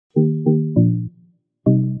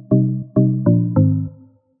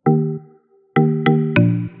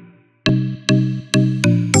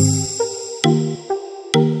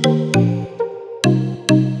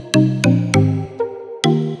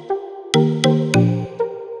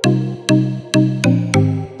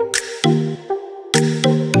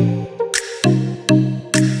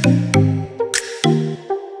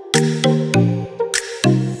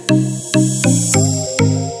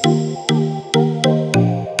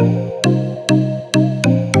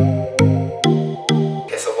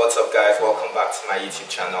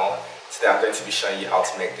Today I'm going to be showing you how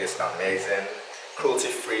to make this amazing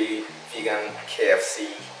cruelty-free vegan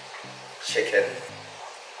KFC chicken.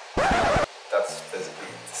 That's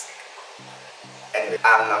basically it. Anyway,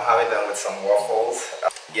 and I'm having them with some waffles.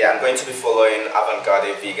 Yeah, I'm going to be following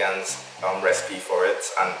Avant-Garde Vegan's recipe for it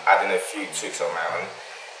and adding a few tweaks of my own.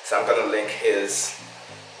 So I'm going to link his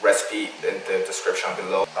recipe in the description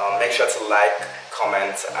below. Make sure to like,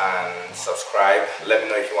 comment and subscribe. Let me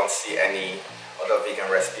know if you want to see any other vegan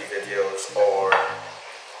recipe videos or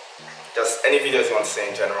just any videos you want to see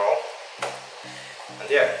in general. And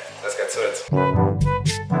yeah, let's get to it.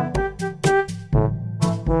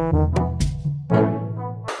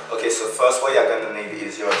 Okay, so first what you're going to need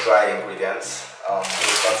is your dry ingredients.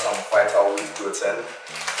 We've got some vital wheat gluten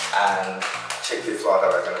and chickpea flour that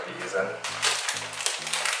we're going to be using.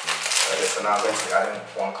 Okay, so now I'm going to be adding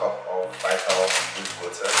 1 cup of vital wheat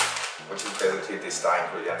gluten, which is basically the star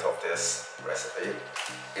ingredient of this recipe.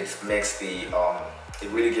 It makes the, it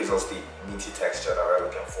really gives us the meaty texture that we're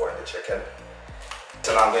looking for in the chicken.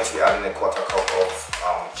 So now I'm going to be adding a 1/4 cup of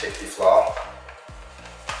chickpea flour,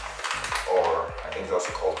 or I think it's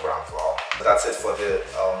also called brown flour. So that's it for the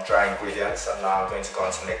dry ingredients, and now I'm going to go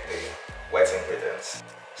on to make the wet ingredients.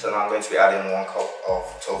 So now I'm going to be adding 1 cup of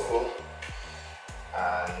tofu,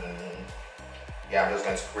 and yeah, I'm just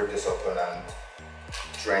going to rip this open and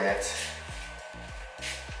drain it.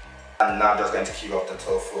 And now I'm just going to cube up the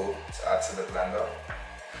tofu to add to the blender.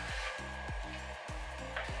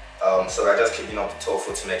 So we're just cubing up the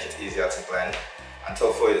tofu to make it easier to blend. And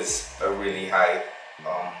tofu is a really high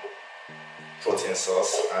protein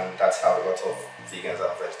source, and that's how a lot of vegans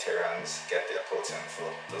and vegetarians get their protein,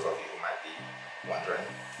 for those of you who might be wondering.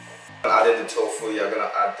 When adding the tofu, you're going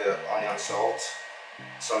to add the onion salt,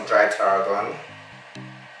 some dried tarragon,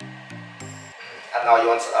 and now you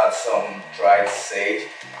want to add some dried sage.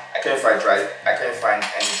 I couldn't find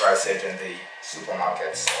any dried sage in the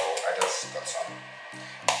supermarket, so I just got some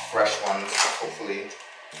fresh ones. Hopefully,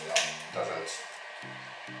 it doesn't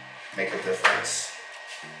make a difference.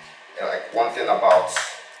 Like, one thing about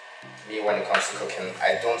me when it comes to cooking,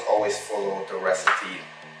 I don't always follow the recipe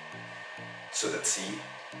to the T.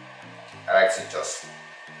 I like to just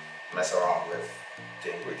mess around with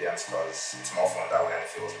the ingredients because it's more fun that way and it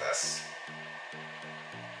feels less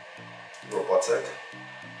robotic.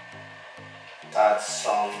 Add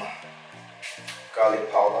some garlic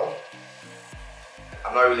powder.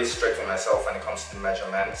 I'm not really strict with myself when it comes to the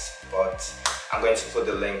measurements, but I'm going to put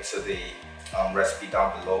the link to the recipe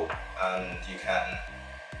down below, and you can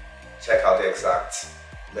check out the exact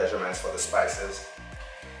measurements for the spices.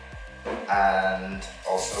 And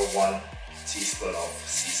also 1 teaspoon of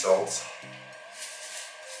sea salt.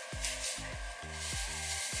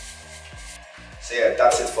 So yeah,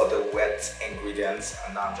 that's it for the wet ingredients,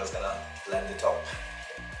 and now I'm just gonna blend it up.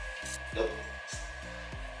 Nope.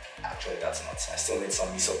 Actually, that's not. I still need some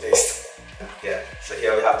miso paste. Yeah, so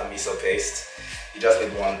here we have the miso paste. You just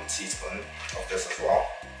need 1 teaspoon of this as well.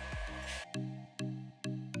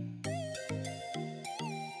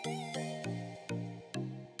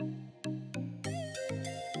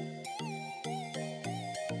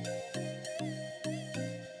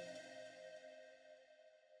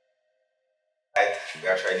 We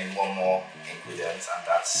actually need 1 more ingredient, and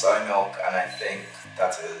that's soy milk, and I think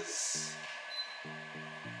that is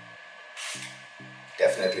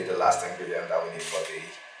definitely the last ingredient that we need for the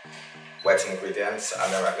wet ingredients,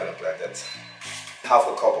 and then we're going to blend it.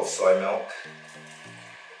 1/2 cup of soy milk.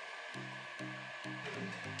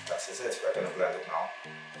 That is it, we're going to blend it now.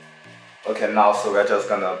 Okay, now so we're just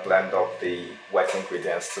going to blend up the wet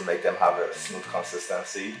ingredients to make them have a smooth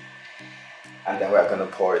consistency, and then we're going to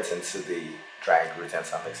pour it into the dry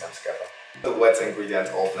ingredients and mix them together. The wet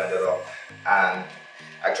ingredients all blended up, and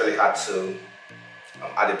actually had to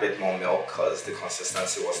add a bit more milk because the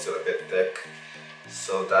consistency was still a bit thick.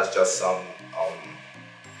 So that's just some,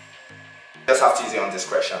 just have to use your own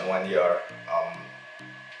discretion when you're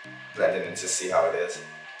blending it to see how it is.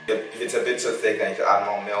 If it's a bit too thick, then you could add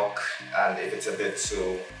more milk, and if it's a bit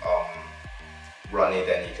too runny,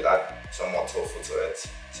 then you could add some more tofu to it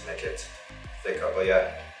to make it thicker. But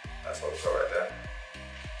yeah, that's what we got right there.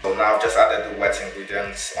 So now I've just added the wet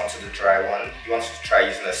ingredients onto the dry one. You want to try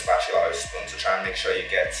using a spatula or a spoon to try and make sure you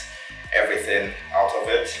get everything out of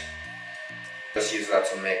it. Just use that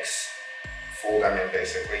to mix, fold them in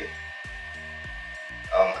basically.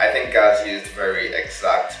 I think Gaz used very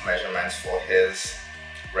exact measurements for his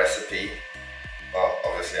recipe, but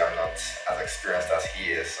obviously I'm not as experienced as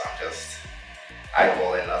he is, so I'm just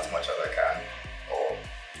eyeballing as much as I can, or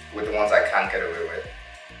with the ones I can get away with.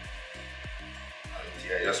 And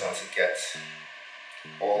yeah, you just want to get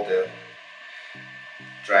all the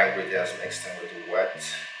dry ingredients mixed in with the wet.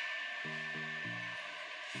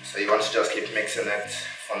 So you want to just keep mixing it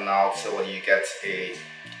for now till you get a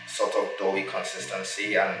sort of doughy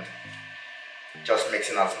consistency, and just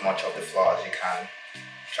mixing as much of the flour as you can.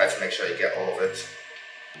 Try to make sure you get all of it.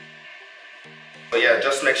 So yeah,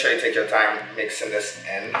 just make sure you take your time mixing this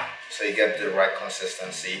in so you get the right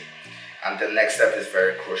consistency. And the next step is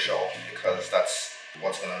very crucial because that's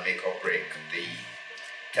what's going to make or break the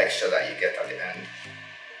texture that you get at the end.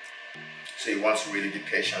 So you want to really be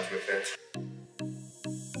patient with it.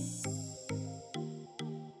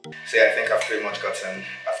 So yeah, I think I've pretty much gotten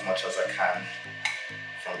as much as I can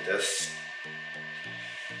from this.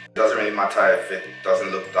 It doesn't really matter if it doesn't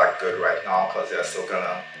look that good right now because you're still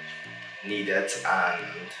gonna need it,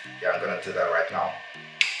 and yeah, I'm gonna do that right now.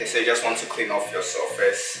 Okay, so you just want to clean off your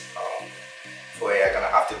surface. For where you're gonna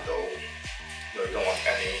have to dough. No, you don't want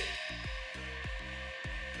any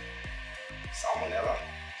salmonella.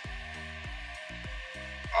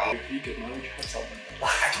 If you could know you have salmonella.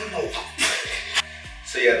 I don't know.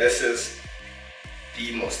 So yeah, this is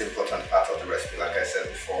the most important part of the recipe, like I said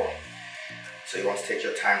before. So you want to take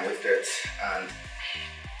your time with it, and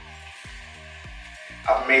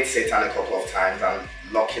I've made seitan a couple of times, and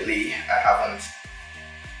luckily I haven't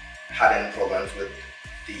had any problems with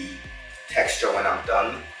the texture when I'm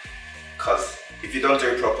done, because if you don't do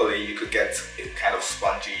it properly you could get a kind of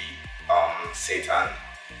spongy seitan,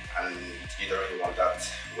 and you don't really want that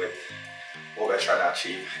with what we're trying to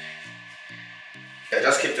achieve. Yeah,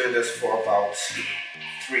 just keep doing this for about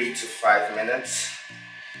 3 to 5 minutes.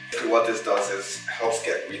 What this does is helps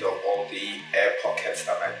get rid of all the air pockets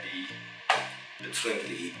that might be between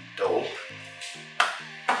the dough.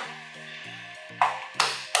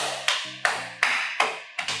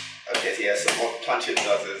 Okay, so yeah, so what punching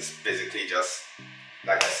does is basically just,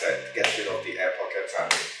 like I said, get rid of the air pockets,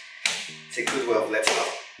 and it's a good way of letting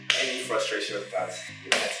out any frustrations that you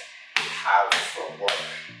might have from work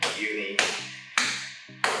or uni,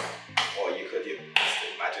 or you could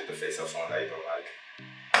imagine the face of someone that you don't like.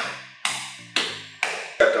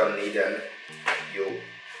 You're done kneading, you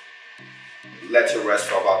let it rest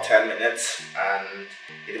for about 10 minutes, and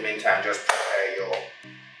in the meantime just prepare your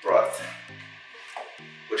broth,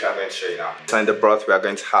 which I'm going to show you now. So in the broth we are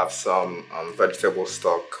going to have some vegetable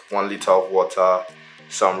stock, 1 liter of water,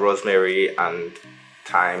 some rosemary and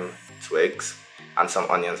thyme twigs, and some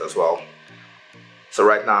onions as well. So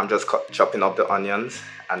right now I'm just chopping up the onions,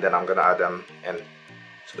 and then I'm going to add them in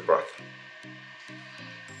to the broth.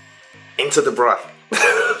 Into the broth! I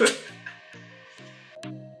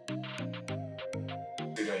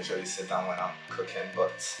don't usually sit down when I'm cooking,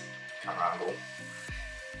 but camera angle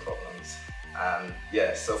problems. And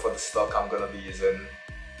yeah, so for the stock I'm going to be using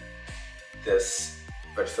this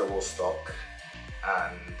vegetable stock,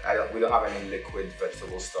 and we don't have any liquid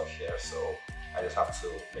vegetable stock here, so I just have to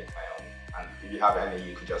make my own. And if you have any,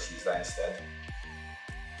 you could just use that instead.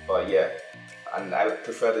 But yeah, and I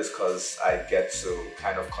prefer this because I get to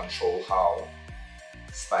kind of control how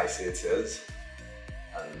spicy it is.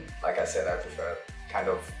 And like I said, I prefer kind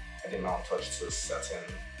of adding my own touch to certain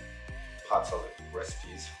parts of the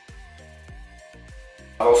recipes.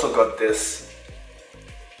 I've also got this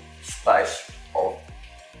spice, or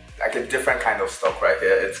like a different kind of stock right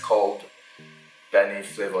here. It's called Benny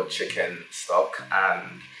flavored chicken stock,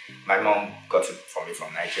 and my mom got it for me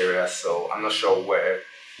from Nigeria, so I'm not sure where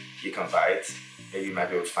you can buy it. Maybe you might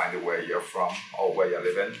be able to find it where you're from or where you're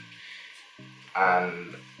living.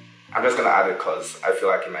 And I'm just gonna add it because I feel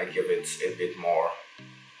like it might give it a bit more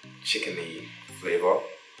chickeny flavor.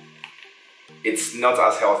 It's not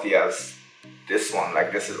as healthy as this one,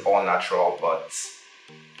 like this is all natural, but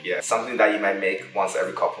yeah, something that you might make once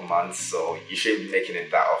every couple months, so you shouldn't be making it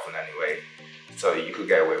that often anyway. So you could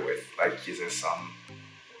get away with like using some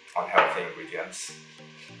unhealthy ingredients.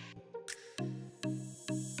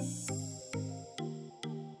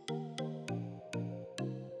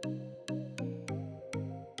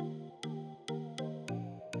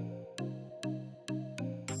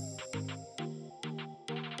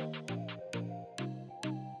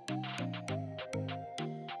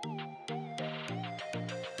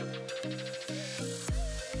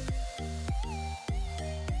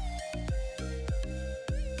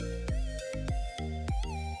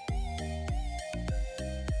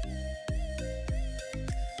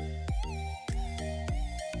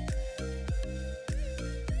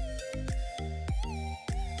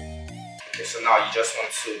 Okay, so now you just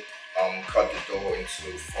want to cut the dough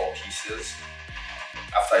into 4 pieces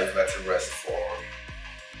after you've let it rest for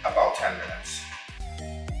about 10 minutes.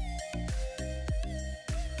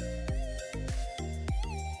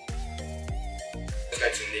 Just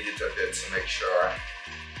going to knead it a bit to make sure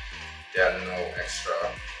there are no extra,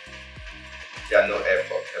 there are no air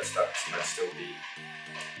pockets that might still be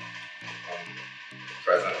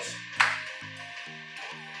present.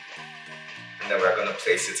 And then we're going to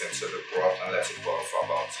place it into the broth and let it boil for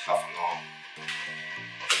about half an hour.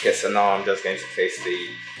 Okay, so now I'm just going to place the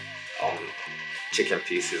chicken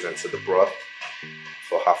pieces into the broth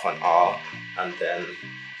for half an hour, and then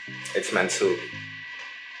it's meant to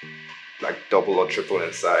like double or triple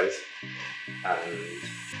in size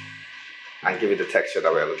and give it the texture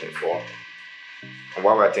that we're looking for. And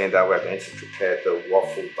while we're doing that, we're going to prepare the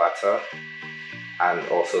waffle batter and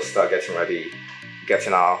also start getting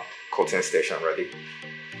our coating station ready.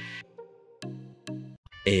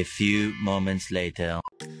 A few moments later.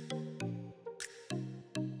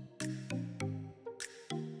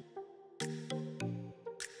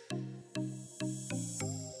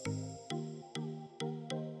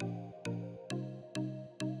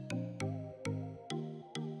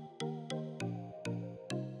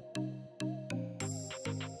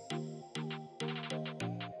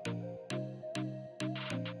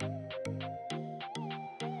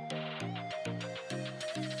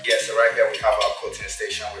 Yeah, so right here we have our coating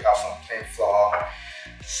station. We have some plain flour,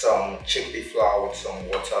 some chickpea flour with some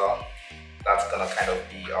water. That's gonna kind of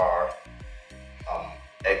be our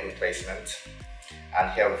egg replacement.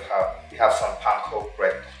 And here we have some panko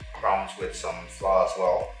bread crumbs with some flour as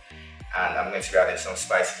well. And I'm going to be adding some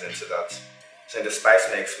spices into that. So in the spice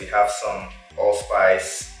mix, we have some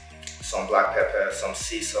allspice, some black pepper, some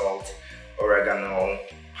sea salt, oregano,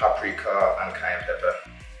 paprika, and cayenne pepper.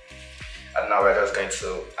 And now we're just going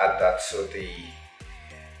to add that to the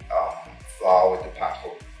flour with the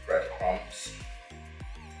panko breadcrumbs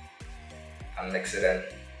and mix it in.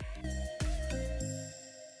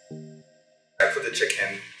 I put the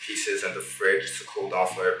chicken pieces in the fridge to cool down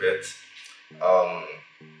for a bit.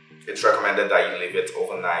 It's recommended that you leave it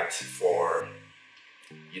overnight for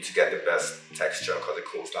you to get the best texture because it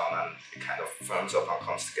cools down and it kind of firms up and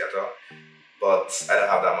comes together. But I don't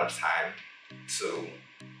have that much time to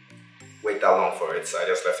wait that long for it, so I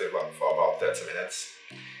just left it for about 30 minutes.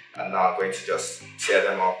 And now I'm going to just tear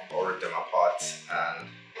them up or rip them apart and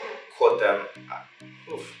coat them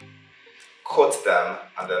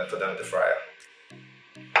and then put them in the fryer.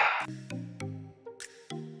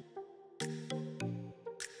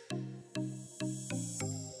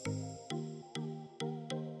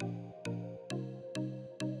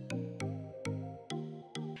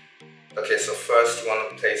 Okay, so first you want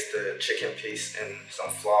to place the chicken piece in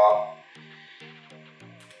some flour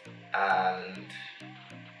and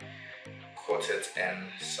coat it in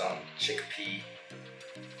some chickpea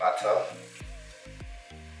batter,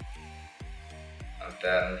 and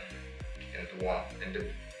then in the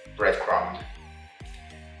breadcrumb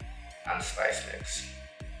and spice mix.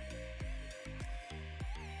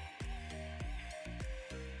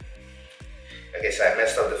 Okay, so I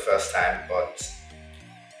messed up the first time, but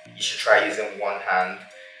you should try using one hand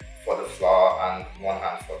for the flour and one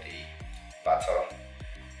hand for the batter,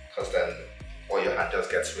 because then or your hand just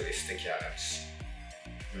gets really sticky and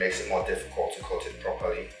it makes it more difficult to coat it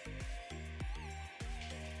properly.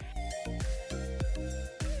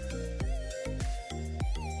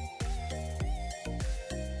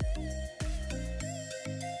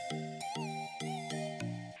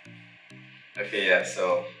 Okay, yeah,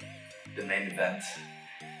 so the main event,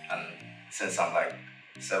 and since I'm like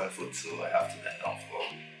 7'2", I have to bend down for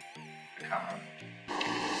the camera.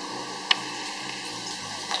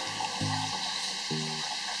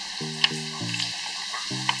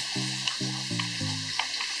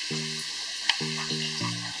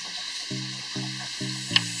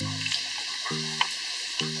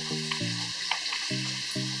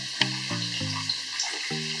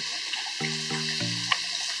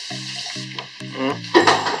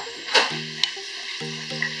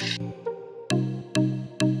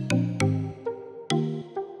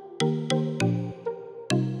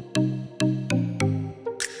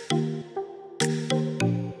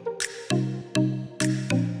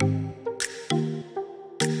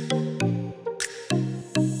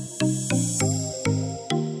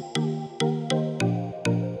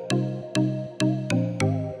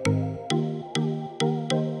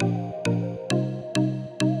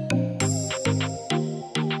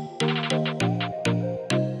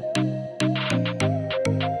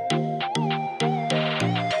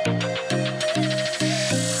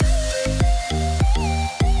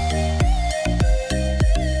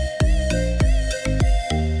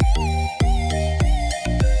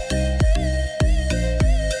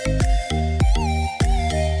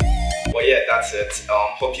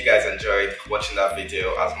 Hope you guys enjoyed watching that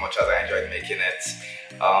video as much as I enjoyed making it.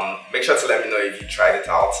 Make sure to let me know if you tried it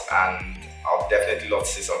out, and I'll definitely love to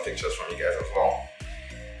see some pictures from you guys as well.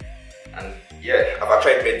 And yeah, I've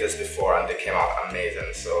actually made this before and they came out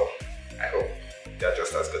amazing, so I hope they're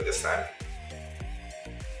just as good this time.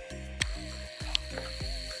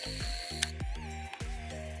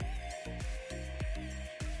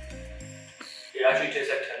 It actually tastes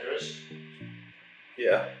like tenders.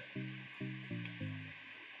 Yeah.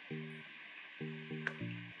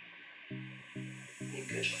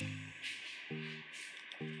 Ketchup.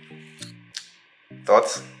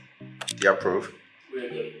 Thoughts? Do you approve?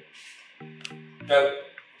 Really good.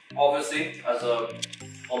 Obviously, as a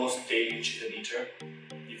almost daily chicken eater,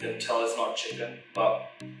 you can tell it's not chicken,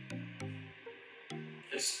 but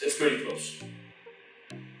it's pretty close.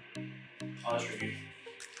 Honest review.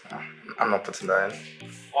 I'm not putting that in.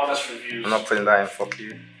 Honest reviews. I'm not putting that in, fuck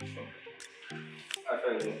you. I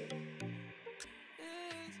feel good.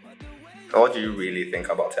 So what do you really think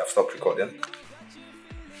about it? I've stopped recording.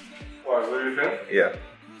 What do you think? Yeah.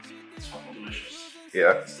 It's fucking delicious.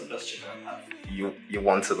 Yeah. It's the best chicken I've had. You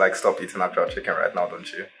want to like stop eating actual chicken right now, don't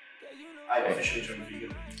you? I officially turned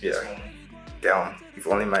vegan. Yeah. Damn, if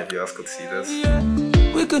only my viewers could see this.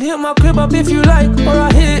 We could hit my crib up if you like, or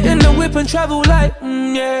I hit it in the whip and travel light.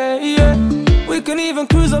 Yeah, yeah. We can even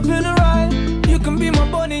cruise up in a ride. You can be my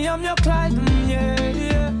Bonnie, I'm your Clyde.